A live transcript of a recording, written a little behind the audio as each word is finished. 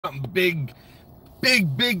Big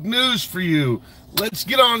news for you. Let's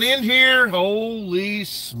get on in here. Holy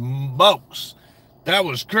smokes. That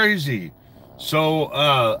was crazy. So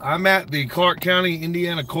I'm at the Clark County,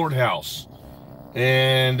 Indiana courthouse,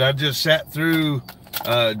 and I just sat through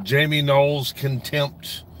Jamie Noel's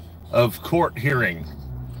contempt of court hearing.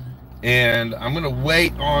 And I'm going to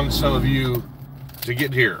wait on some of you to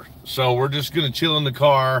get here. So we're just going to chill in the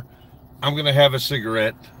car. I'm going to have a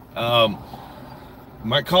cigarette.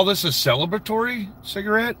 Might call this a celebratory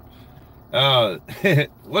cigarette.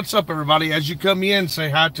 What's up, everybody? As you come in, say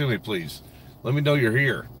hi to me, please. Let me know you're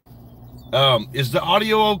here. Is the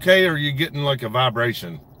audio okay, or are you getting like a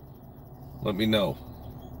vibration? Let me know.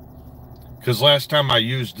 Because last time I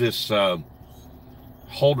used this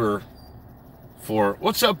holder for...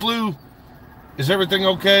 What's up, Blue? Is everything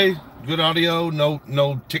okay? Good audio?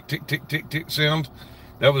 No tick, tick, tick, tick, tick sound?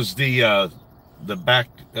 That was the back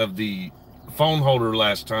of the phone holder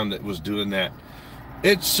last time that was doing that.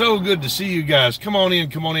 It's so good to see you guys. Come on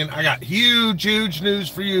in. I got huge news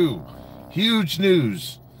for you. Huge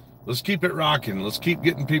news. Let's keep it rocking. Let's keep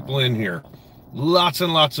getting people in here. Lots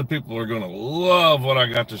and lots of people are going to love what I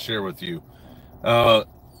got to share with you.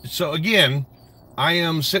 So again, I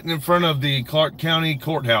am sitting in front of the Clark County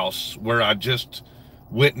courthouse where I just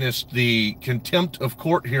witnessed the contempt of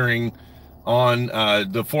court hearing on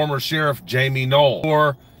the former sheriff Jamie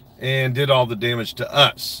Noel, and did all the damage to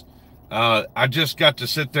us. I just got to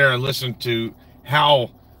sit there and listen to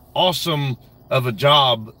how awesome of a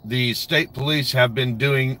job the state police have been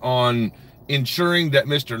doing on ensuring that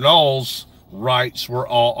Mr. Noel's rights were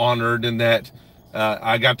all honored, and that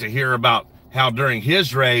I got to hear about how during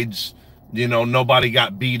his raids, you know, nobody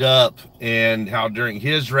got beat up, and how during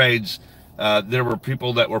his raids there were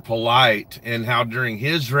people that were polite, and how during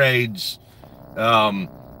his raids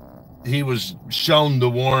he was shown the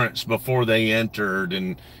warrants before they entered,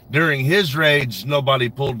 and during his raids nobody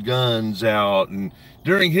pulled guns out, and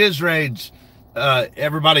during his raids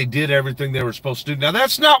everybody did everything they were supposed to do. Now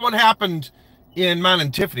that's not what happened in mine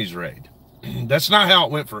and Tiffany's raid. That's not how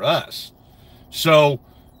it went for us. So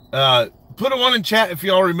put a 1 in chat if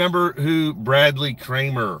y'all remember who Bradley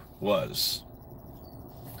Kramer was.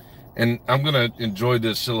 And I'm gonna enjoy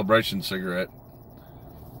this celebration cigarette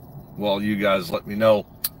while you guys let me know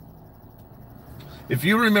if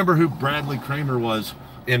you remember who Bradley Kramer was.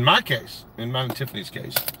 In my case, in mine and Tiffany's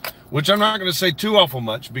case, which I'm not going to say too awful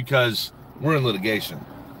much because we're in litigation.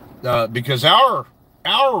 Because our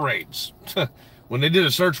raids, when they did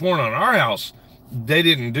a search warrant on our house, they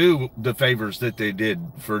didn't do the favors that they did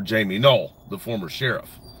for Jamie Noel, the former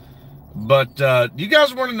sheriff. But you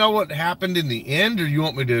guys want to know what happened in the end, or you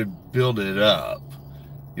want me to build it up?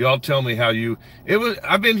 Y'all tell me how you...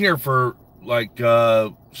 I've been here for like...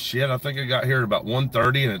 shit, I think I got here at about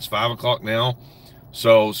 1:30, and it's 5 o'clock now.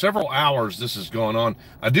 So several hours this is going on.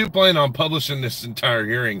 I do plan on publishing this entire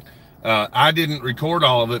hearing. I didn't record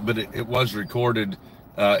all of it, but it was recorded,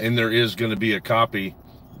 and there is going to be a copy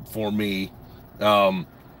for me.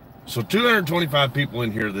 So 225 people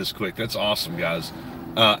in here this quick. That's awesome, guys.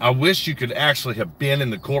 I wish you could actually have been in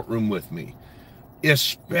the courtroom with me,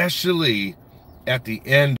 especially at the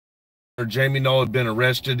end. Jamie Noel had been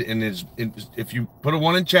arrested, and if you put a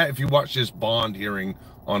 1 in chat if you watch this bond hearing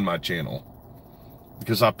on my channel,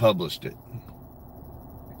 because I published it.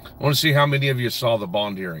 I want to see how many of you saw the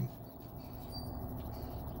bond hearing.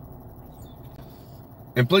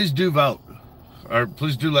 And please do vote, or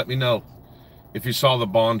please do let me know if you saw the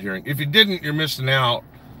bond hearing. If you didn't, you're missing out.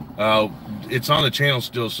 It's on the channel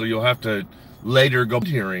still, so you'll have to later go to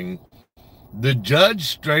the hearing. The judge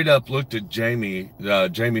straight up looked at Jamie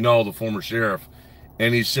Noel, the former sheriff,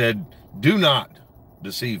 and he said, "Do not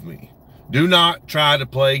deceive me. Do not try to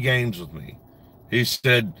play games with me." He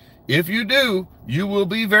said, "If you do, you will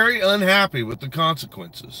be very unhappy with the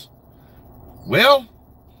consequences." Well,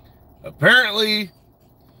 apparently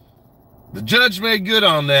the judge made good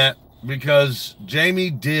on that, because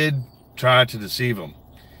Jamie did try to deceive him.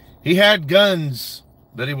 He had guns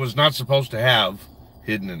that he was not supposed to have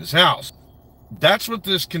hidden in his house. That's what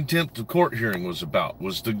this contempt of court hearing was about,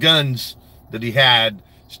 was the guns that he had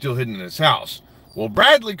still hidden in his house. Well,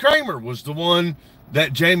 Bradley Kramer was the one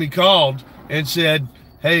that Jamie called and said,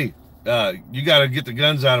 "Hey, you got to get the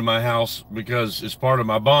guns out of my house because it's part of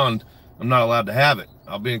my bond. I'm not allowed to have it.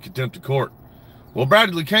 I'll be in contempt of court." Well,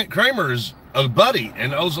 Bradley Kramer is a buddy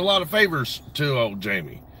and owes a lot of favors to old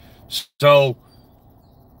Jamie. So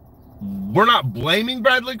we're not blaming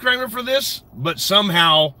Bradley Kramer for this, but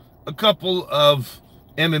somehow a couple of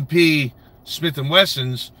M&P Smith &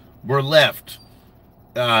 Wessons were left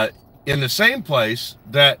in the same place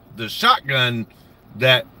that the shotgun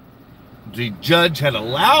that the judge had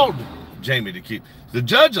allowed Jamie to keep. The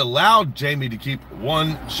judge allowed Jamie to keep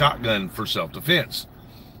one shotgun for self-defense,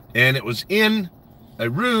 and it was in a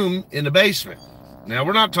room in the basement. Now,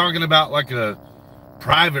 we're not talking about like a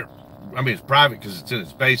private, I mean, it's private because it's in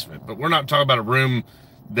its basement, but we're not talking about a room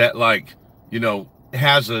that, like, you know,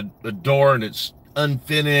 has a door and it's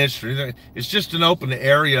unfinished or anything. It's just an open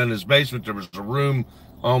area in his basement. There was a room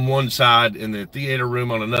on one side and the theater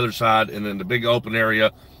room on another side, and then the big open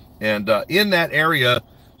area. And in that area,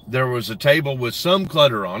 there was a table with some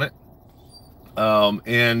clutter on it,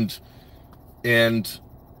 and in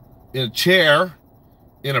a chair,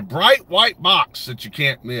 in a bright white box that you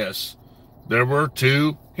can't miss, there were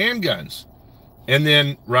 2 handguns. And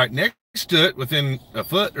then right next to it, within a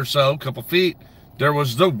foot or so, a couple feet, there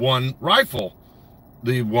was the one rifle,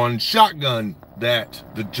 the one shotgun that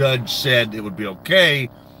the judge said it would be okay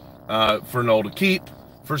for Noel to keep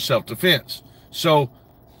for self-defense. So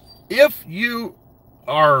if you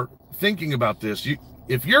are thinking about this,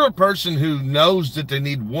 if you're a person who knows that they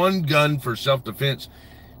need one gun for self-defense,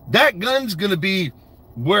 that gun's going to be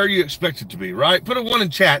where you expect it to be, right? Put a 1 in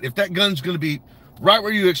chat if that gun's going to be right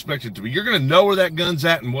where you expect it to be. You're going to know where that gun's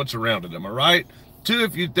at and what's around it, am I right? 2,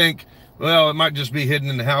 if you think, well, it might just be hidden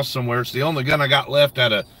in the house somewhere. It's the only gun I got left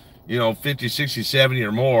out of, 50, 60, 70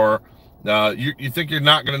 or more. You think you're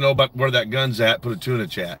not going to know about where that gun's at, put a 2 in the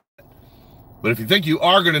chat. But if you think you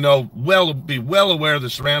are going to know, be well aware of the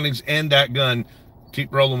surroundings and that gun,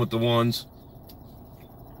 keep rolling with the 1s.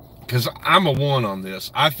 Because I'm a 1 on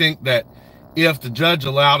this. I think that if the judge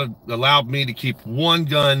allowed me to keep one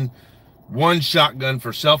gun, one shotgun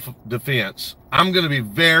for self-defense, I'm going to be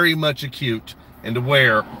very much acute and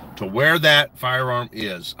aware to where that firearm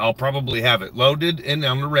is. I'll probably have it loaded and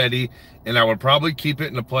on the ready, and I would probably keep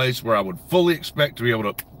it in a place where I would fully expect to be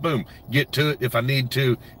able to, boom, get to it if I need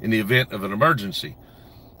to in the event of an emergency.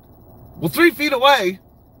 Well, 3 feet away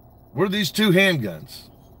were these 2 handguns.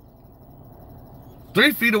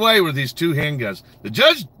 3 feet away were these 2 handguns. The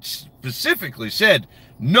judge specifically said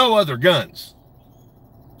no other guns.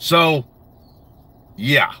 So,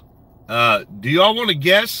 yeah. Do y'all want to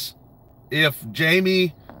guess if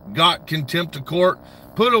Jamie got contempt of court?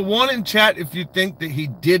 Put a 1 in chat if you think that he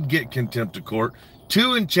did get contempt of court.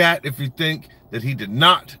 2 in chat if you think that he did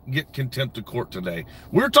not get contempt of court today.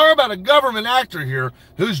 We're talking about a government actor here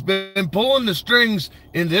who's been pulling the strings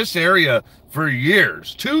in this area for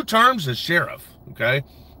years. 2 terms as sheriff, okay?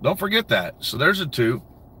 Don't forget that. So there's a 2.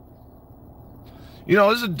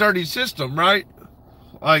 It's a dirty system, right?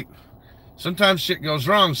 Like, sometimes shit goes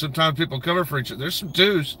wrong. Sometimes people cover for each other. There's some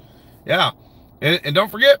 2s. Yeah. And don't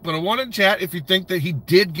forget, put a 1 in chat if you think that he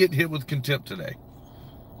did get hit with contempt today.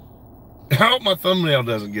 I hope my thumbnail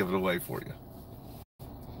doesn't give it away for you.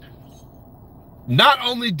 Not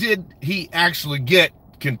only did he actually get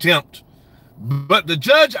contempt, but the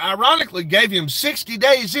judge ironically gave him 60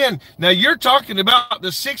 days in. Now, you're talking about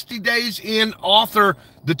the 60 days in author,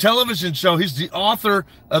 the television show. He's the author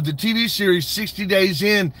of the TV series 60 Days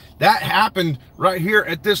In. That happened right here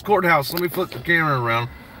at this courthouse. Let me flip the camera around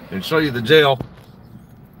and show you the jail.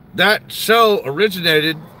 That show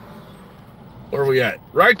originated, where are we at?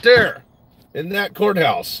 Right there in that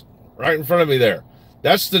courthouse, right in front of me there.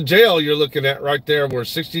 That's the jail you're looking at right there where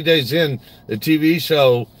 60 Days In, the TV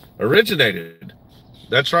show, originated.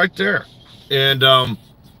 That's right there. And let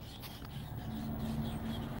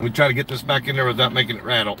me try to get this back in there without making it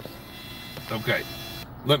rattle. Okay.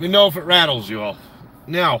 Let me know if it rattles, you all.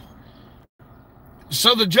 Now,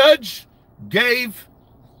 so the judge gave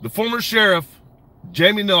the former sheriff,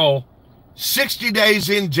 Jamie Noel, 60 days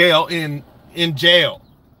in jail, in jail.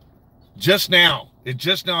 Just now. It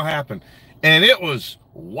just now happened. And it was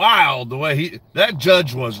wild the way that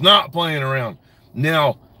judge was not playing around.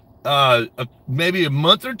 Now, maybe a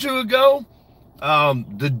month or 2 ago,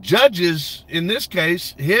 the judges, in this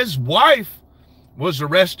case, his wife was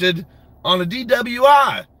arrested on a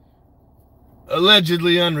DWI,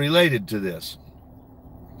 allegedly unrelated to this.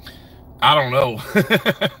 I don't know.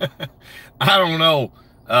 I don't know.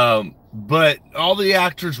 But all the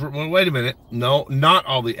actors were, well, wait a minute. No, not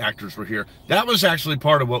all the actors were here. That was actually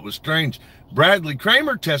part of what was strange. Bradley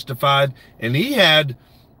Kramer testified, and he had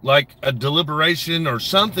like a deliberation or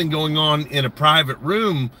something going on in a private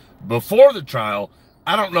room before the trial.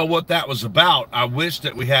 I don't know what that was about. I wish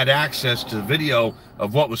that we had access to the video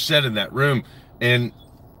of what was said in that room. And,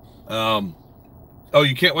 oh,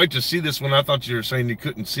 you can't wait to see this one. I thought you were saying you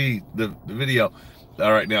couldn't see the video.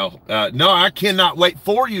 All right, now, no, I cannot wait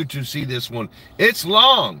for you to see this one. It's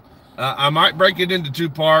long. I might break it into 2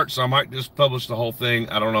 parts. I might just publish the whole thing.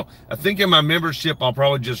 I don't know. I think in my membership, I'll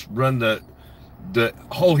probably just run the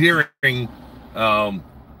whole hearing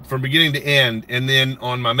from beginning to end, and then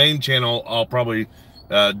on my main channel, I'll probably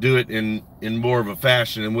do it in more of a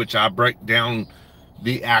fashion in which I break down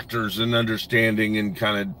the actors and understanding and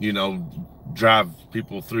kind of, you know, drive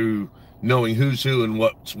people through knowing who's who and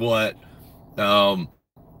what's what.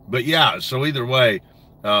 But yeah, so either way,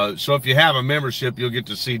 so if you have a membership, you'll get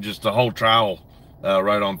to see just the whole trial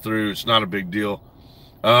right on through. It's not a big deal.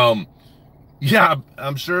 Yeah,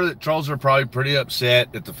 I'm sure that trolls are probably pretty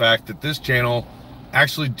upset at the fact that this channel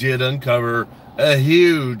actually did uncover a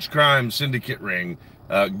huge crime syndicate ring,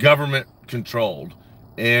 government controlled.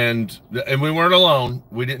 And we weren't alone.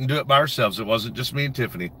 We didn't do it by ourselves. It wasn't just me and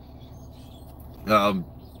Tiffany.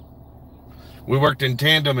 We worked in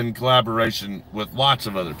tandem in collaboration with lots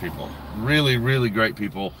of other people, really, really great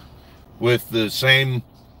people with the same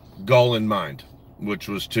goal in mind, which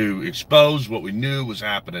was to expose what we knew was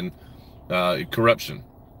happening, corruption.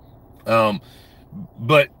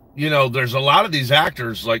 But, you know, there's a lot of these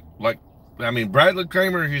actors like, I mean, Bradley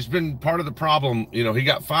Kramer, he's been part of the problem. You know, he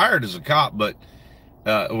got fired as a cop, but,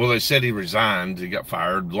 well, they said he resigned. He got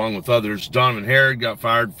fired along with others. Donovan Harrod got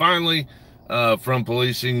fired finally from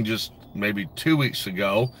policing just maybe 2 weeks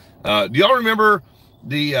ago. Do y'all remember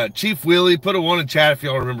the Chief Willie? Put a 1 in chat if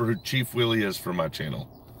y'all remember who Chief Willie is for my channel.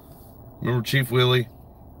 Remember Chief Willie?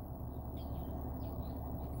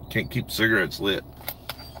 Can't keep cigarettes lit.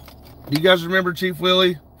 Do you guys remember Chief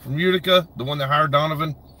Willie from Utica, the one that hired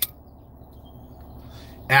Donovan?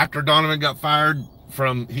 After Donovan got fired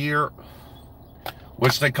from here,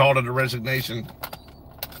 which they called it a resignation.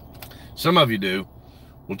 Some of you do.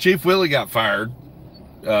 Well, Chief Willie got fired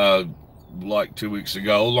like 2 weeks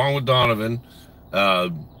ago, along with Donovan.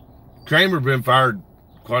 Kramer had been fired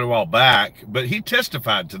quite a while back, but he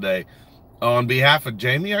testified today on behalf of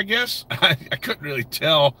Jamie, I guess. I couldn't really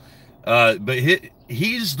tell, but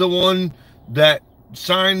he's the one that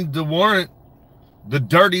signed the warrant, the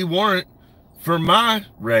dirty warrant for my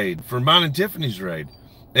raid, for mine and Tiffany's raid.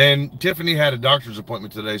 And Tiffany had a doctor's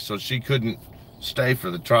appointment today, so she couldn't stay for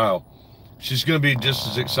the trial. She's going to be just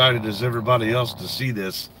as excited as everybody else to see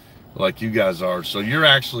this, like you guys are. So you're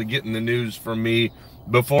actually getting the news from me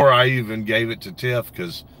before I even gave it to Tiff,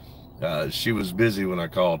 because she was busy when I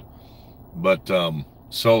called. But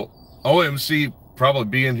so OMC probably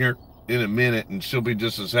be in here in a minute, and she'll be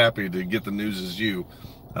just as happy to get the news as you.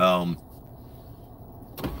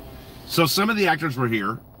 So some of the actors were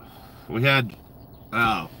here. We had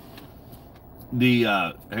hang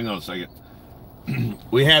on a second.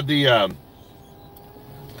 We had the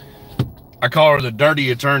I call her the dirty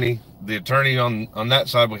attorney, the attorney on that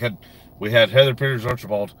side. We had Heather Peters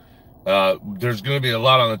Archibald. There's going to be a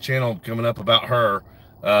lot on the channel coming up about her.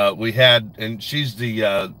 We had, and she's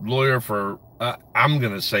the lawyer for I'm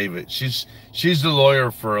going to save it. She's the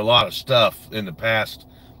lawyer for a lot of stuff in the past,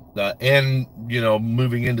 and, you know,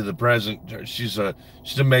 moving into the present. She's a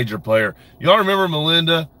major player. Y'all remember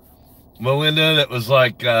Melinda that was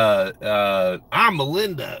like, I'm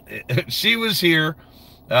Melinda. She was here,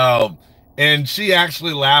 and she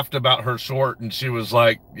actually laughed about her short, and she was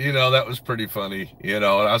like, you know, that was pretty funny, you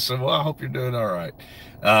know. And I said, well, I hope you're doing all right.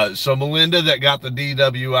 So Melinda, that got the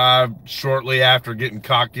DWI shortly after getting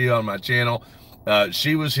cocky on my channel,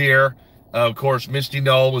 she was here. Of course, Misty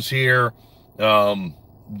Noel was here.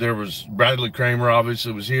 There was Bradley Kramer,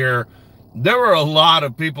 obviously, was here. There were a lot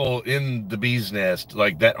of people in the bee's nest,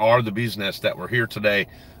 like that are the bee's nest, that were here today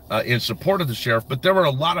in support of the sheriff. But there were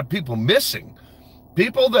a lot of people missing,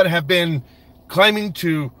 people that have been claiming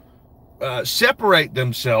to separate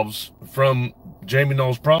themselves from Jamie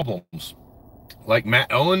Noel's problems, like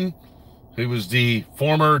Matt Owen, who was the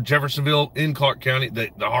former Jeffersonville in Clark County, the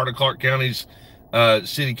heart of Clark County's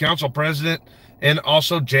city council president, and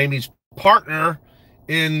also Jamie's partner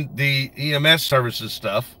in the EMS services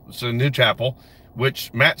stuff. So New Chapel,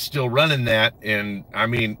 which Matt's still running that. And I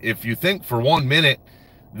mean, if you think for 1 minute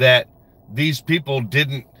that these people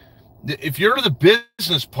didn't, if you're the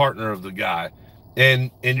business partner of the guy,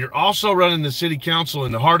 and you're also running the city council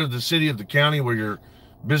in the heart of the city of the county, where your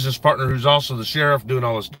business partner, who's also the sheriff, doing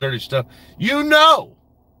all this dirty stuff, you know,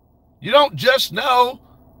 you don't just know,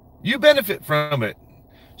 you benefit from it.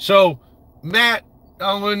 So Matt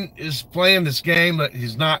Owen is playing this game that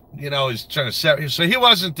he's not, you know, he's trying to set. So he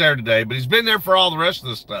wasn't there today, but he's been there for all the rest of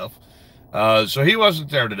the stuff. So he wasn't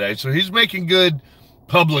there today. So he's making good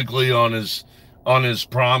publicly on his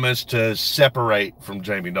promise to separate from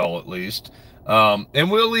Jamie Noel, at least.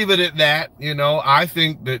 And we'll leave it at that. You know, I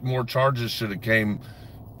think that more charges should have came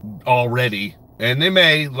already, and they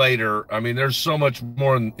may later. I mean, there's so much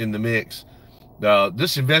more in the mix.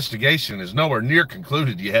 This investigation is nowhere near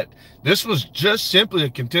concluded yet. This was just simply a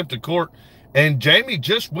contempt of court, and Jamie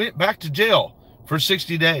just went back to jail for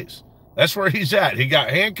 60 days. That's where he's at. He got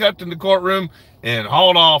handcuffed in the courtroom and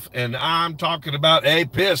hauled off, and I'm talking about a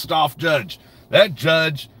pissed off judge. That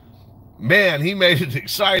judge, man, he made it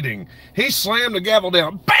exciting. He slammed the gavel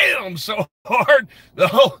down, bam, so hard. The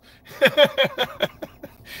whole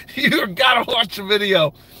you gotta watch the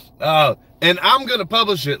video. And I'm gonna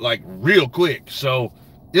publish it like real quick. So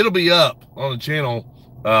it'll be up on the channel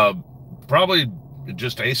probably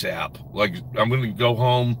just ASAP. Like, I'm gonna go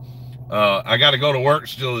home. I got to go to work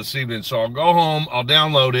still this evening, so I'll go home, I'll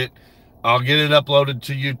download it, I'll get it uploaded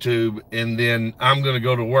to YouTube, and then I'm going to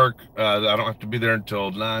go to work. I don't have to be there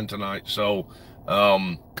until 9 tonight, so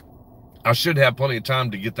I should have plenty of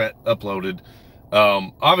time to get that uploaded.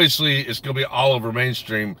 Obviously, it's going to be all over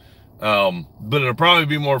mainstream, but it'll probably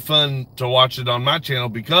be more fun to watch it on my channel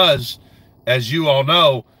because, as you all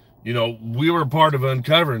know, we were part of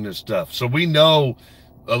uncovering this stuff, so we know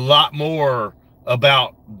a lot more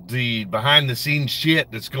about the behind the scenes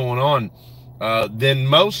shit that's going on than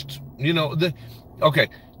most. Okay, a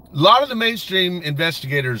lot of the mainstream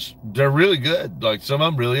investigators, they're really good. Like, some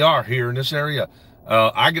of them really are here in this area.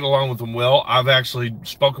 I get along with them well. I've actually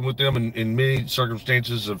spoken with them in many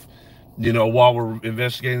circumstances of, while we're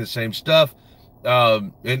investigating the same stuff.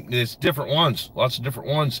 And it's different ones, lots of different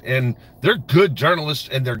ones, and they're good journalists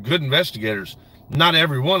and they're good investigators. Not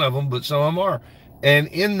every one of them, but some of them are. And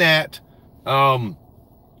in that,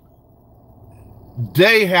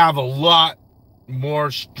 they have a lot more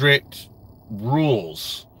strict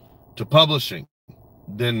rules to publishing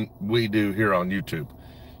than we do here on YouTube.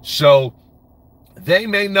 So they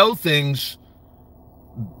may know things,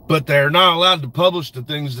 but they're not allowed to publish the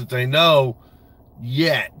things that they know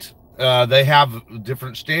yet. They have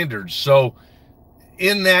different standards. So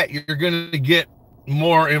in that, you're going to get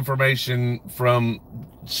more information from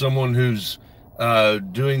someone who's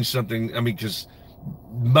doing something. I mean, because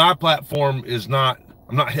my platform is not,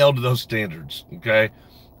 I'm not held to those standards. Okay.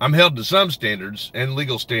 I'm held to some standards and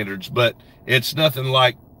legal standards, but it's nothing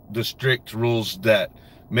like the strict rules that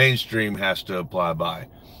mainstream has to apply by.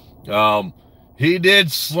 He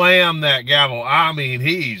did slam that gavel. I mean,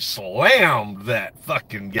 he slammed that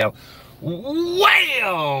fucking gavel.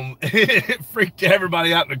 Wham! It freaked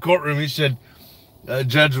everybody out in the courtroom. He said,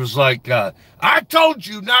 judge was like, I told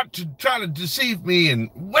you not to try to deceive me, and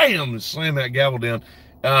wham, slam that gavel down.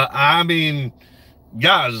 I mean,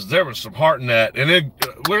 guys, there was some heart in that. And then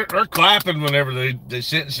we're clapping whenever they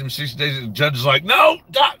sentence him 60 days. The judge is like, no,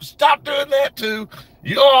 stop doing that too.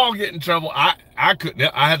 You'll all get in trouble. I couldn't,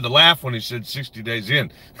 I had to laugh when he said 60 days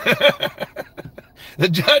in. The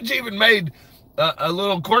judge even made a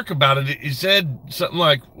little quirk about it. He said something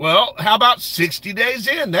like, well, how about 60 days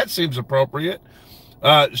in? That seems appropriate.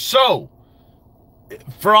 So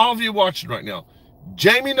for all of you watching right now,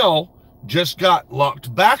 Jamie Noel just got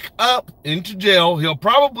locked back up into jail. He'll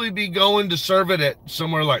probably be going to serve it at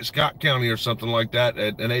somewhere like Scott County or something like that,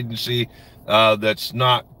 at an agency that's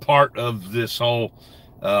not part of this whole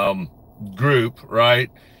group,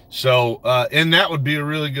 right? So and that would be a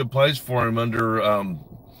really good place for him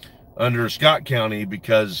under Scott County,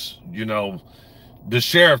 because the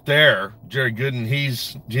sheriff there, Jerry Gooden,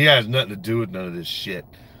 he has nothing to do with none of this shit.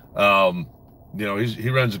 He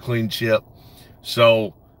runs a clean ship.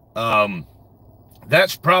 So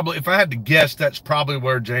that's probably, if I had to guess, that's probably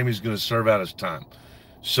where Jamie's going to serve out his time.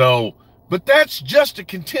 So, but that's just a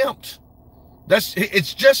contempt.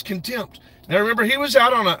 It's just contempt. Now remember, he was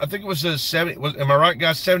out on I think it was am I right,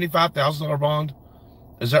 guys? $75,000 bond.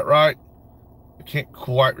 Is that right? I can't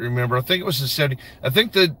quite remember. I think it was I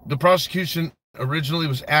think the prosecution originally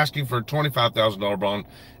was asking for a $25,000 bond,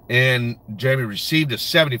 and Jamie received a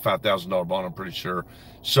 $75,000 bond, I'm pretty sure.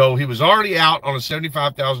 So he was already out on a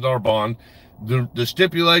 $75,000 bond. The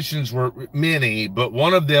stipulations were many, but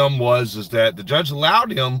one of them is that the judge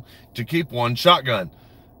allowed him to keep one shotgun.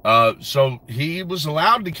 So he was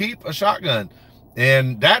allowed to keep a shotgun,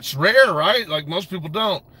 and that's rare, right? Like, most people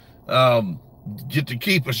don't get to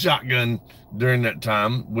keep a shotgun during that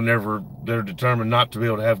time whenever they're determined not to be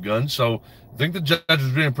able to have guns. So I think the judge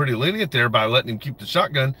was being pretty lenient there by letting him keep the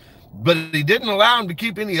shotgun, but he didn't allow him to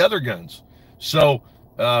keep any other guns. So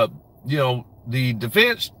the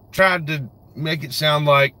defense tried to make it sound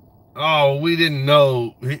like, oh, we didn't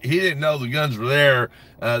know, he didn't know the guns were there.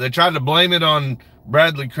 They tried to blame it on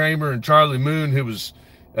Bradley Kramer and Charlie Moon, who was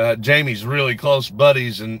Jamie's really close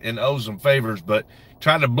buddies and owes them favors, but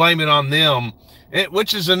tried to blame it on them,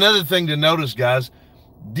 which is another thing to notice, guys.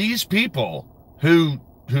 These people who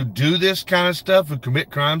do this kind of stuff, who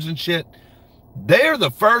commit crimes and shit, they're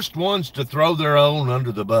the first ones to throw their own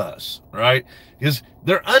under the bus, right? Because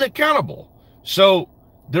they're unaccountable. So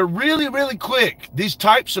they're really, really quick. These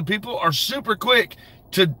types of people are super quick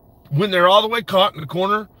to, when they're all the way caught in the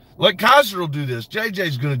corner. Like Kaiser will do this.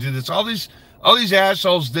 JJ's going to do this. All these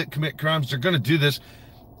assholes that commit crimes, they're going to do this.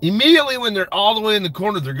 Immediately when they're all the way in the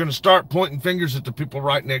corner, they're going to start pointing fingers at the people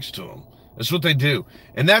right next to them. That's what they do.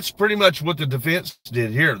 And that's pretty much what the defense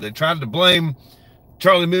did here. They tried to blame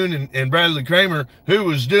Charlie Moon and Bradley Kramer, who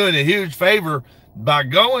was doing a huge favor by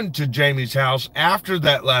going to Jamie's house after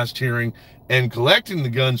that last hearing and collecting the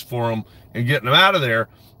guns for him and getting them out of there.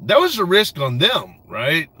 That was a risk on them,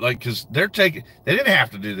 right? Like, because they didn't have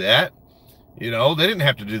to do that. You know, they didn't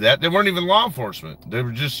have to do that. They weren't even law enforcement. They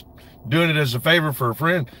were just doing it as a favor for a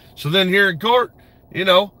friend. So then here in court, you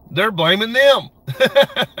know, they're blaming them.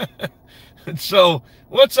 So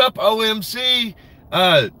what's up, OMC?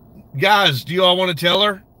 Guys, do you all want to tell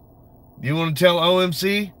her? Do you want to tell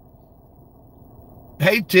OMC?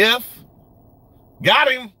 Hey, Tiff,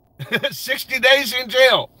 got him. 60 days in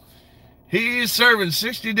jail. He's serving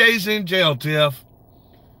 60 days in jail, Tiff.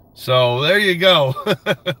 So there you go.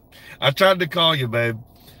 I tried to call you, babe.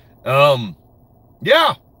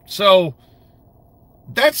 Yeah, so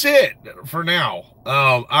that's it for now.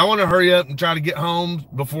 I want to hurry up and try to get home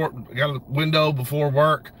before I got a window before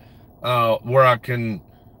work where I can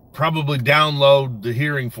probably download the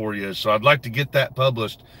hearing for you. So I'd like to get that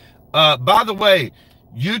published. By the way,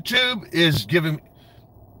 YouTube is giving,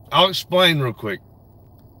 I'll explain real quick.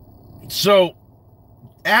 So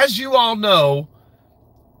as you all know,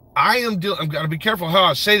 I'm gotta be careful how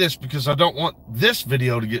I say this because I don't want this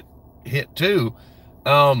video to get hit too.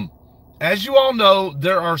 As you all know,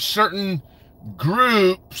 there are certain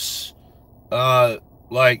groups, I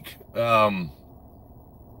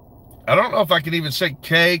don't know if I can even say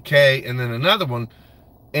KK and then another one,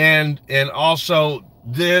 and also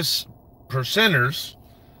this percenters,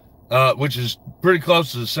 which is pretty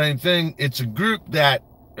close to the same thing. It's a group that,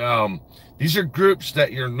 these are groups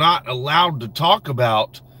that you're not allowed to talk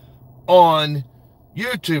about on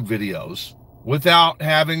YouTube videos without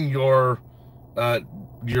having your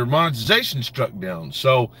monetization struck down.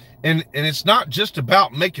 So, and it's not just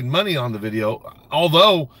about making money on the video,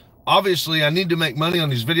 although obviously I need to make money on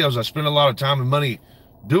these videos. I spend a lot of time and money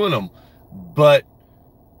doing them, but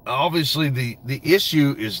obviously the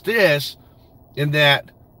issue is this, in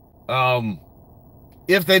that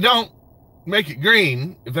if they don't make it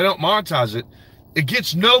green, if they don't monetize it, it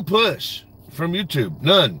gets no push from YouTube,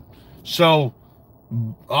 none. So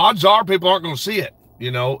odds are people aren't going to see it, you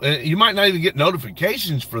know, and you might not even get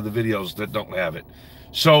notifications for the videos that don't have it.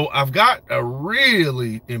 So I've got a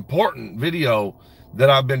really important video that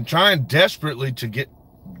I've been trying desperately to get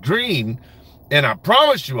green, and I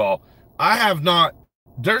promise you all, I have not,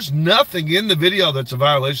 there's nothing in the video that's a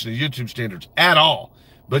violation of YouTube standards at all,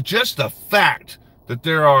 but just the fact that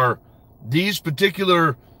there are these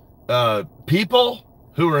particular people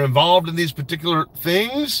who are involved in these particular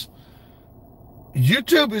things,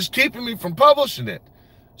 YouTube is keeping me from publishing it.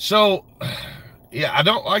 So yeah, I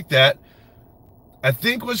don't like that. I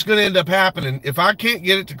think what's going to end up happening, if I can't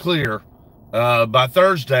get it to clear by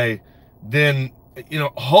Thursday, then, you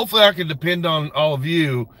know, hopefully I can depend on all of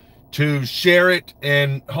you to share it,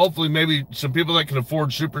 and hopefully maybe some people that can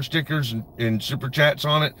afford super stickers and super chats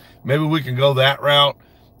on it, maybe we can go that route.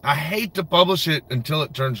 I hate to publish it until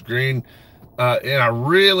it turns green, and I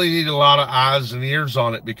really need a lot of eyes and ears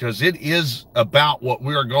on it because it is about what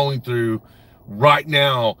we are going through right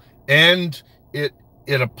now, and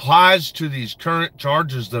it applies to these current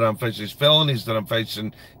charges that I'm facing, these felonies that I'm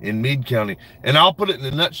facing in Meade County. And I'll put it in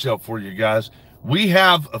a nutshell for you guys. We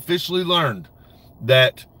have officially learned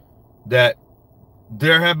that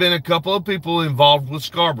there have been a couple of people involved with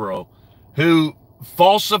Scarborough who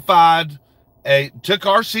falsified, took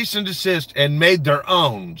our cease and desist and made their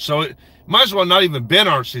own. So it might as well not even been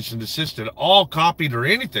our cease and desist at all, copied or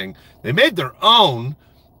anything. They made their own,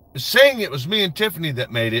 saying it was me and Tiffany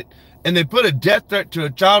that made it, and they put a death threat to a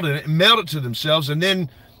child in it and mailed it to themselves, and then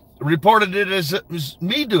reported it as it was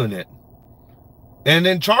me doing it, and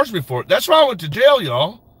then charged me for it. That's why I went to jail,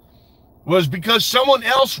 y'all, was because someone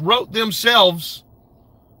else wrote themselves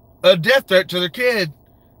a death threat to their kid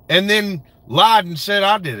and then lied and said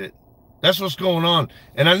I did it. That's what's going on.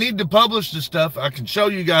 And I need to publish this stuff. I can show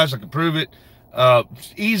you guys, I can prove it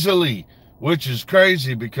easily, which is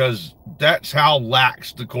crazy because that's how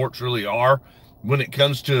lax the courts really are when it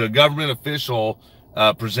comes to a government official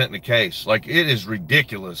presenting a case. Like, it is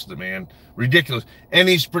ridiculous, man, ridiculous. And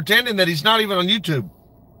he's pretending that he's not even on YouTube.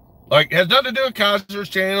 Like, has nothing to do with Kaiser's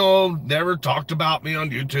channel, never talked about me on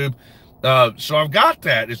YouTube. So I've got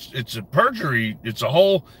that. It's a perjury. It's a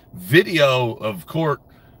whole video of court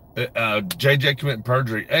JJ committing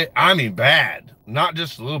perjury. I mean, bad, not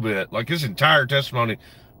just a little bit. Like his entire testimony,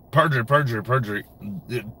 perjury, perjury, perjury,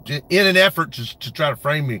 in an effort to try to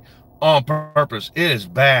frame me on purpose. It is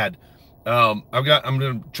bad. I'm going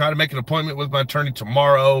to try to make an appointment with my attorney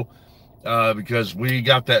tomorrow because we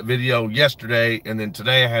got that video yesterday, and then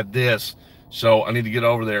today I had this, so I need to get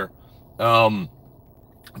over there.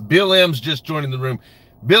 Bill M's just joining the room.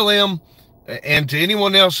 Bill M, and to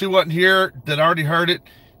anyone else who wasn't here that already heard it,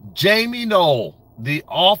 Jamie Noel, the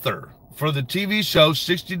author for the TV show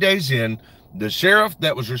 60 Days In, the sheriff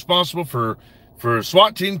that was responsible for a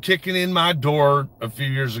SWAT team kicking in my door a few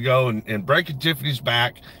years ago and breaking Tiffany's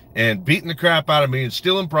back and beating the crap out of me and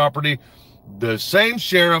stealing property, the same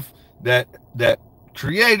sheriff that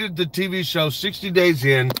created the TV show 60 Days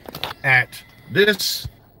In at this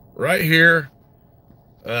right here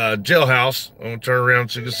jailhouse. I'm going to turn around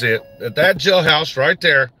so you can see it. At that jailhouse right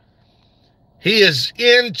there, he is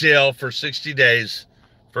in jail for 60 days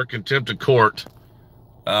for contempt of court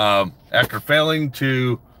after failing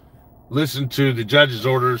to listen to the judge's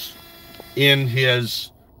orders in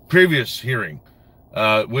his previous hearing,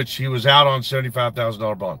 which he was out on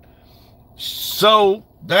 $75,000 bond. So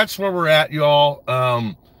that's where we're at, y'all.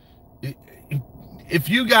 If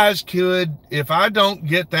you guys could, if I don't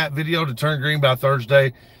get that video to turn green by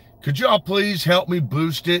Thursday, could y'all please help me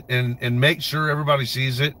boost it and make sure everybody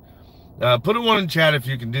sees it? Put a one in chat if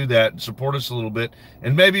you can do that and support us a little bit.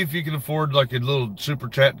 And maybe if you can afford like a little super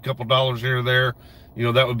chat, a couple dollars here or there, you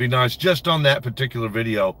know, that would be nice just on that particular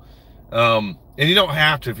video. And you don't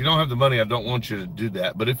have to. If you don't have the money, I don't want you to do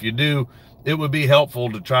that. But if you do, it would be helpful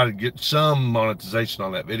to try to get some monetization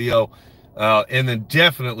on that video. And then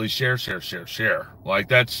definitely share. Like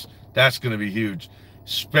that's going to be huge,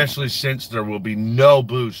 especially since there will be no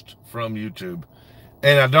boost from YouTube.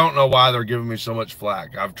 And I don't know why they're giving me so much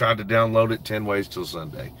flack. I've tried to download it 10 ways till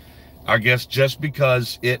Sunday. I guess just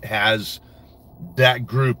because it has that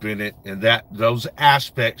group in it and that those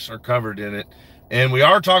aspects are covered in it. And we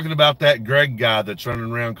are talking about that Greg guy that's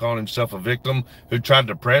running around calling himself a victim who tried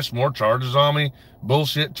to press more charges on me.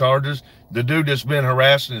 Bullshit charges. The dude that's been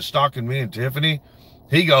harassing and stalking me and Tiffany,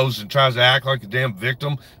 he goes and tries to act like a damn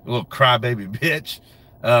victim, a little crybaby bitch.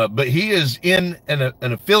 But he is in an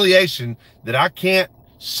affiliation that I can't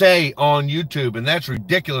say on YouTube, and that's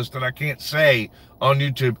ridiculous that I can't say on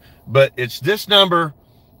YouTube. But it's this number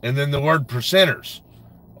and then the word percenters.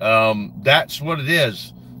 That's what it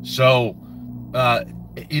is. So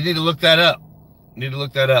you need to look that up.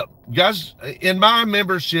 Guys, in my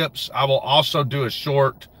memberships, I will also do a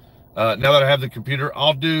short. Now that I have the computer,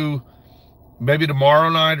 I'll do maybe tomorrow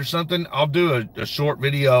night or something. I'll do a short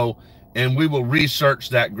video and we will research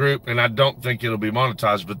that group. And I don't think it'll be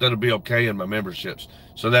monetized, but that'll be okay in my memberships.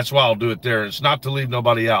 So that's why I'll do it there. It's not to leave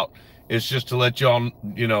nobody out. It's just to let y'all,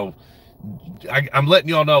 you know, I'm letting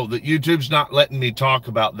y'all know that YouTube's not letting me talk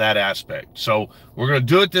about that aspect. So we're going to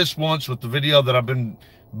do it this once with the video that I've been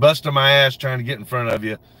busting my ass trying to get in front of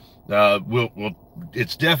you.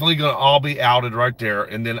 It's definitely going to all be outed right there.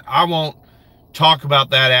 And then I won't talk about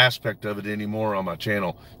that aspect of it anymore on my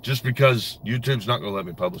channel just because YouTube's not going to let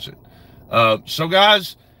me publish it. So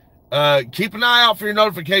guys, keep an eye out for your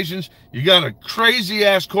notifications. You got a crazy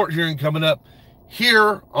ass court hearing coming up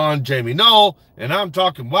here on Jamie Noel, and I'm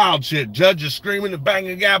talking wild shit. Judges screaming and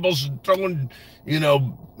banging gavels and throwing, you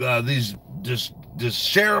know, this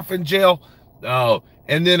sheriff in jail.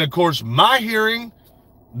 And then of course my hearing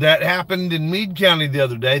that happened in Meade County the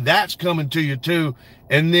other day, that's coming to you too.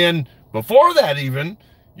 And then before that even,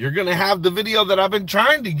 you're going to have the video that I've been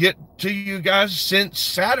trying to get to you guys since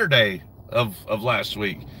Saturday of last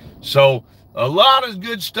week. So a lot of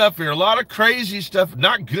good stuff here, a lot of crazy stuff.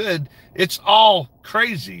 Not good, it's all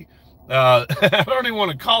crazy. I don't even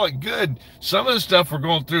want to call it good. Some of the stuff we're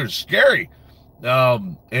going through is scary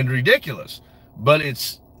and ridiculous, but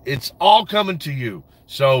it's all coming to you.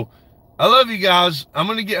 So I love you guys. I'm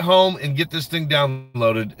going to get home and get this thing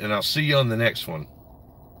downloaded, and I'll see you on the next one.